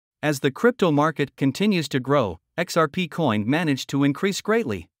As the crypto market continues to grow, XRP coin managed to increase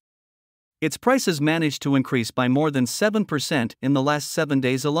greatly. Its prices managed to increase by more than 7% in the last 7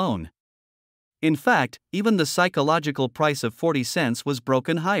 days alone. In fact, even the psychological price of 40 cents was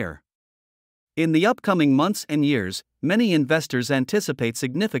broken higher. In the upcoming months and years, many investors anticipate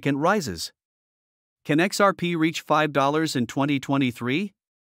significant rises. Can XRP reach $5 in 2023?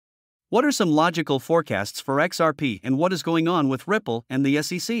 What are some logical forecasts for XRP and what is going on with Ripple and the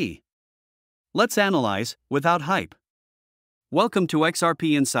SEC? Let's analyze, without hype. Welcome to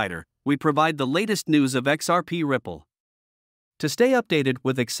XRP Insider. We provide the latest news of XRP Ripple. To stay updated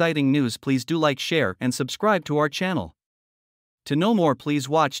with exciting news, please do like, share, and subscribe to our channel. To know more, please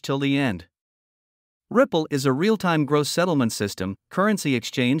watch till the end. Ripple is a real-time gross settlement system, currency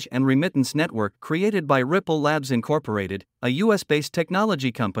exchange, and remittance network created by Ripple Labs Incorporated, a US-based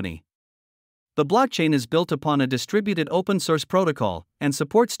technology company. The blockchain is built upon a distributed open-source protocol and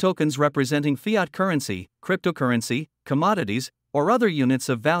supports tokens representing fiat currency, cryptocurrency, commodities, or other units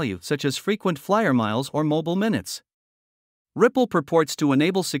of value such as frequent flyer miles or mobile minutes. Ripple purports to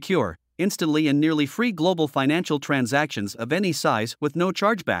enable secure, instantly and nearly free global financial transactions of any size with no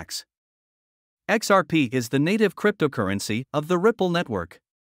chargebacks. XRP is the native cryptocurrency of the Ripple network.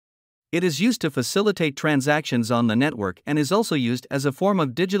 It is used to facilitate transactions on the network and is also used as a form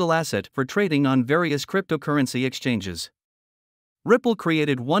of digital asset for trading on various cryptocurrency exchanges. Ripple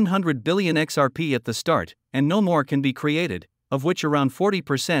created 100 billion XRP at the start, and no more can be created, of which around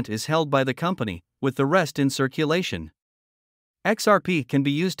 40% is held by the company, with the rest in circulation. XRP can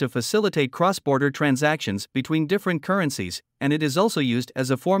be used to facilitate cross-border transactions between different currencies, and it is also used as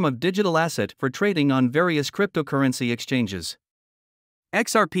a form of digital asset for trading on various cryptocurrency exchanges.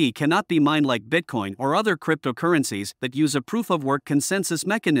 XRP cannot be mined like Bitcoin or other cryptocurrencies that use a proof-of-work consensus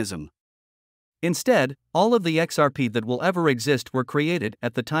mechanism. Instead, all of the XRP that will ever exist were created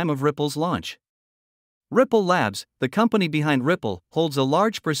at the time of Ripple's launch. Ripple Labs, the company behind Ripple, holds a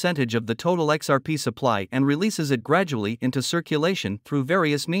large percentage of the total XRP supply and releases it gradually into circulation through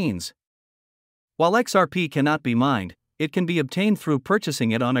various means. While XRP cannot be mined, it can be obtained through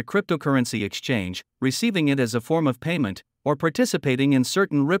purchasing it on a cryptocurrency exchange, receiving it as a form of payment, or participating in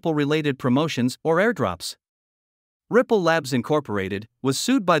certain Ripple-related promotions or airdrops. Ripple Labs Incorporated was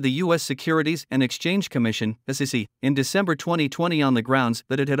sued by the U.S. Securities and Exchange Commission (SEC) in December 2020 on the grounds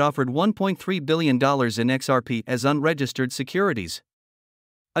that it had offered $1.3 billion in XRP as unregistered securities.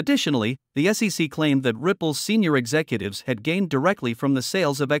 Additionally, the SEC claimed that Ripple's senior executives had gained directly from the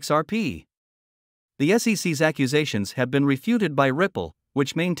sales of XRP. The SEC's accusations have been refuted by Ripple,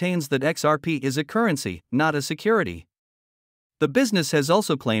 which maintains that XRP is a currency, not a security. The business has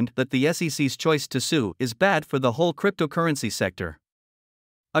also claimed that the SEC's choice to sue is bad for the whole cryptocurrency sector.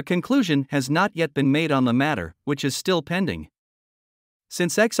 A conclusion has not yet been made on the matter, which is still pending.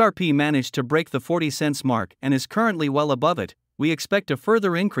 Since XRP managed to break the 40 cents mark and is currently well above it, we expect a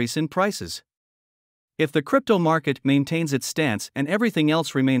further increase in prices. If the crypto market maintains its stance and everything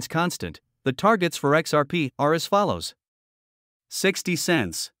else remains constant, the targets for XRP are as follows: 60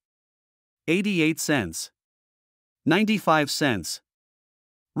 cents, 88 cents, 95 cents.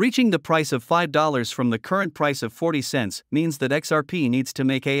 Reaching the price of $5 from the current price of 40 cents means that XRP needs to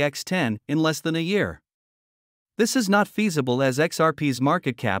make AX10 in less than a year. This is not feasible as XRP's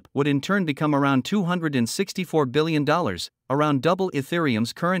market cap would in turn become around $264 billion, around double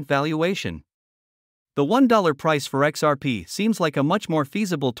Ethereum's current valuation. The $1 price for XRP seems like a much more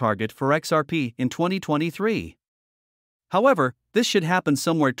feasible target for XRP in 2023. However, this should happen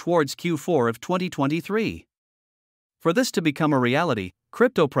somewhere towards Q4 of 2023. For this to become a reality,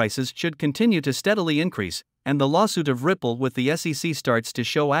 crypto prices should continue to steadily increase, and the lawsuit of Ripple with the SEC starts to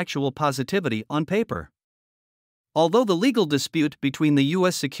show actual positivity on paper. Although the legal dispute between the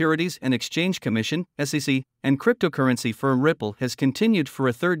U.S. Securities and Exchange Commission (SEC) and cryptocurrency firm Ripple has continued for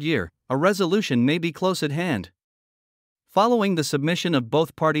a third year, a resolution may be close at hand. Following the submission of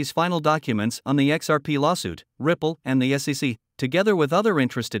both parties' final documents on the XRP lawsuit, Ripple and the SEC, together with other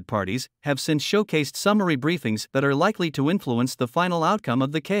interested parties, have since showcased summary briefings that are likely to influence the final outcome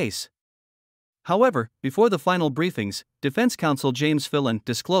of the case. However, before the final briefings, defense counsel James Fillon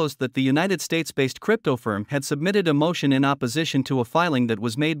disclosed that the United States-based crypto firm had submitted a motion in opposition to a filing that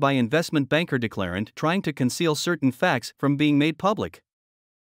was made by investment banker declarant trying to conceal certain facts from being made public.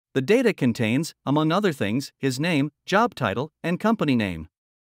 The data contains, among other things, his name, job title, and company name.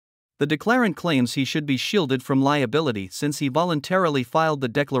 The declarant claims he should be shielded from liability since he voluntarily filed the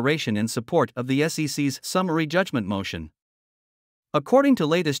declaration in support of the SEC's summary judgment motion. According to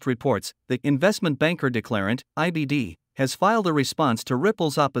latest reports, the investment banker declarant, IBD, has filed a response to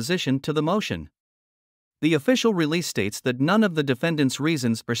Ripple's opposition to the motion. The official release states that none of the defendants'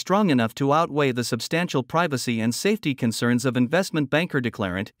 reasons are strong enough to outweigh the substantial privacy and safety concerns of investment banker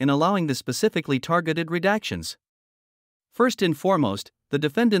declarant in allowing the specifically targeted redactions. First and foremost, the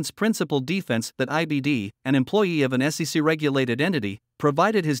defendant's principal defense that IBD, an employee of an SEC-regulated entity,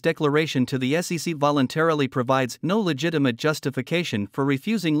 provided his declaration to the SEC voluntarily provides no legitimate justification for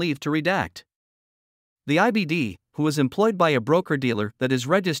refusing leave to redact. The IBD, who is employed by a broker-dealer that is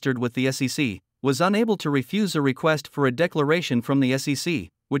registered with the SEC, was unable to refuse a request for a declaration from the SEC,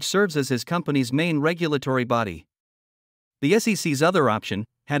 which serves as his company's main regulatory body. The SEC's other option,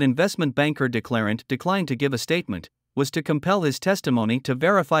 had investment banker declarant declined to give a statement, was to compel his testimony to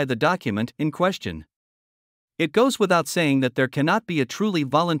verify the document in question. It goes without saying that there cannot be a truly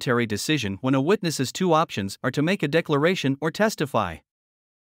voluntary decision when a witness's two options are to make a declaration or testify.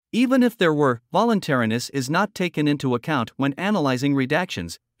 Even if there were, voluntariness is not taken into account when analyzing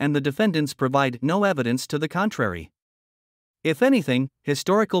redactions, and the defendants provide no evidence to the contrary. If anything,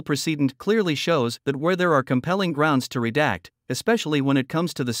 historical precedent clearly shows that where there are compelling grounds to redact, especially when it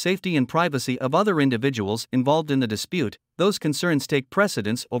comes to the safety and privacy of other individuals involved in the dispute, those concerns take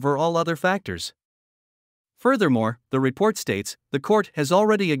precedence over all other factors. Furthermore, the report states, the court has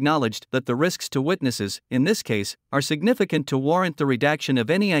already acknowledged that the risks to witnesses, in this case, are significant to warrant the redaction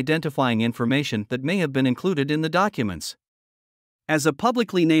of any identifying information that may have been included in the documents. As a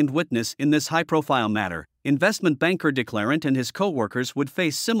publicly named witness in this high-profile matter, investment banker declarant and his co-workers would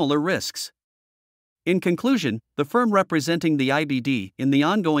face similar risks. In conclusion, the firm representing the IBD in the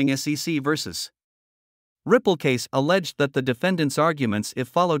ongoing SEC vs. Ripple case alleged that the defendants' arguments, if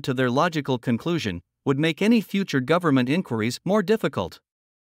followed to their logical conclusion, would make any future government inquiries more difficult.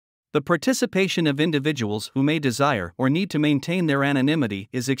 The participation of individuals who may desire or need to maintain their anonymity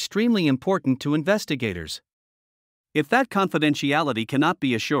is extremely important to investigators. If that confidentiality cannot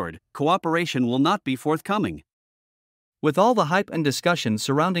be assured, cooperation will not be forthcoming. With all the hype and discussion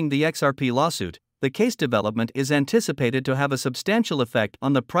surrounding the XRP lawsuit, the case development is anticipated to have a substantial effect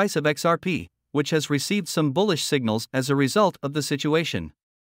on the price of XRP, which has received some bullish signals as a result of the situation.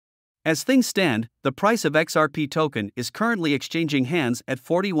 As things stand, the price of XRP token is currently exchanging hands at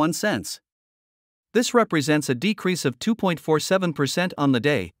 41 cents. This represents a decrease of 2.47% on the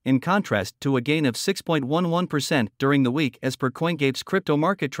day, in contrast to a gain of 6.11% during the week as per CoinGape's crypto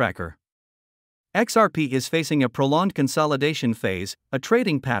market tracker. XRP is facing a prolonged consolidation phase, a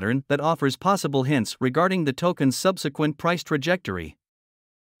trading pattern that offers possible hints regarding the token's subsequent price trajectory.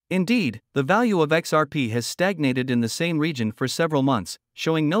 Indeed, the value of XRP has stagnated in the same region for several months,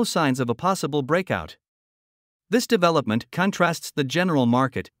 showing no signs of a possible breakout. This development contrasts the general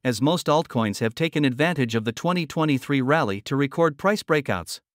market, as most altcoins have taken advantage of the 2023 rally to record price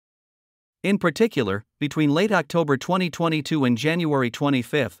breakouts. In particular, between late October 2022 and January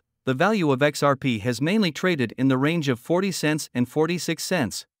 25, the value of XRP has mainly traded in the range of 40 cents and 46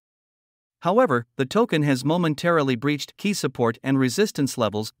 cents. However, the token has momentarily breached key support and resistance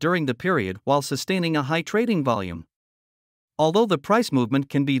levels during the period while sustaining a high trading volume. Although the price movement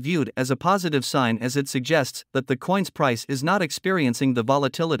can be viewed as a positive sign as it suggests that the coin's price is not experiencing the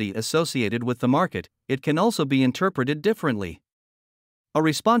volatility associated with the market, it can also be interpreted differently. A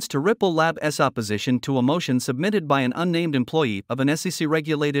response to Ripple Labs' opposition to a motion submitted by an unnamed employee of an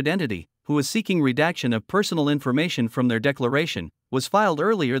SEC-regulated entity, who is seeking redaction of personal information from their declaration, was filed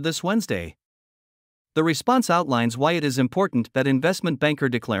earlier this Wednesday. The response outlines why it is important that investment banker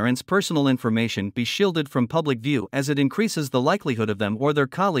declarants' personal information be shielded from public view as it increases the likelihood of them or their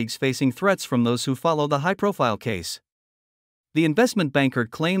colleagues facing threats from those who follow the high-profile case. The investment banker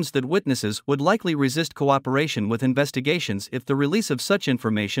claims that witnesses would likely resist cooperation with investigations if the release of such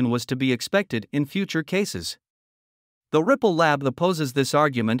information was to be expected in future cases. Though Ripple Lab opposes this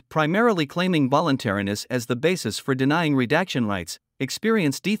argument, primarily claiming voluntariness as the basis for denying redaction rights,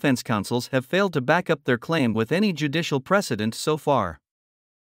 experienced defense counsels have failed to back up their claim with any judicial precedent so far.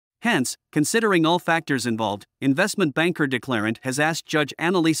 Hence, considering all factors involved, investment banker declarant has asked Judge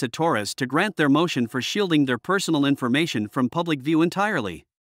Annalisa Torres to grant their motion for shielding their personal information from public view entirely.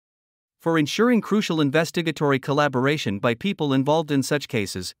 For ensuring crucial investigatory collaboration by people involved in such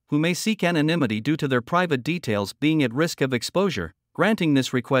cases, who may seek anonymity due to their private details being at risk of exposure, granting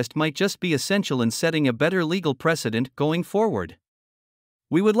this request might just be essential in setting a better legal precedent going forward.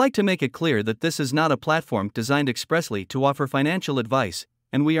 We would like to make it clear that this is not a platform designed expressly to offer financial advice,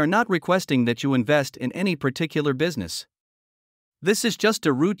 and we are not requesting that you invest in any particular business. This is just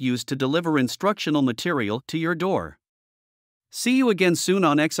a route used to deliver instructional material to your door. See you again soon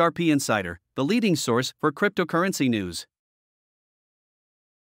on XRP Insider, the leading source for cryptocurrency news.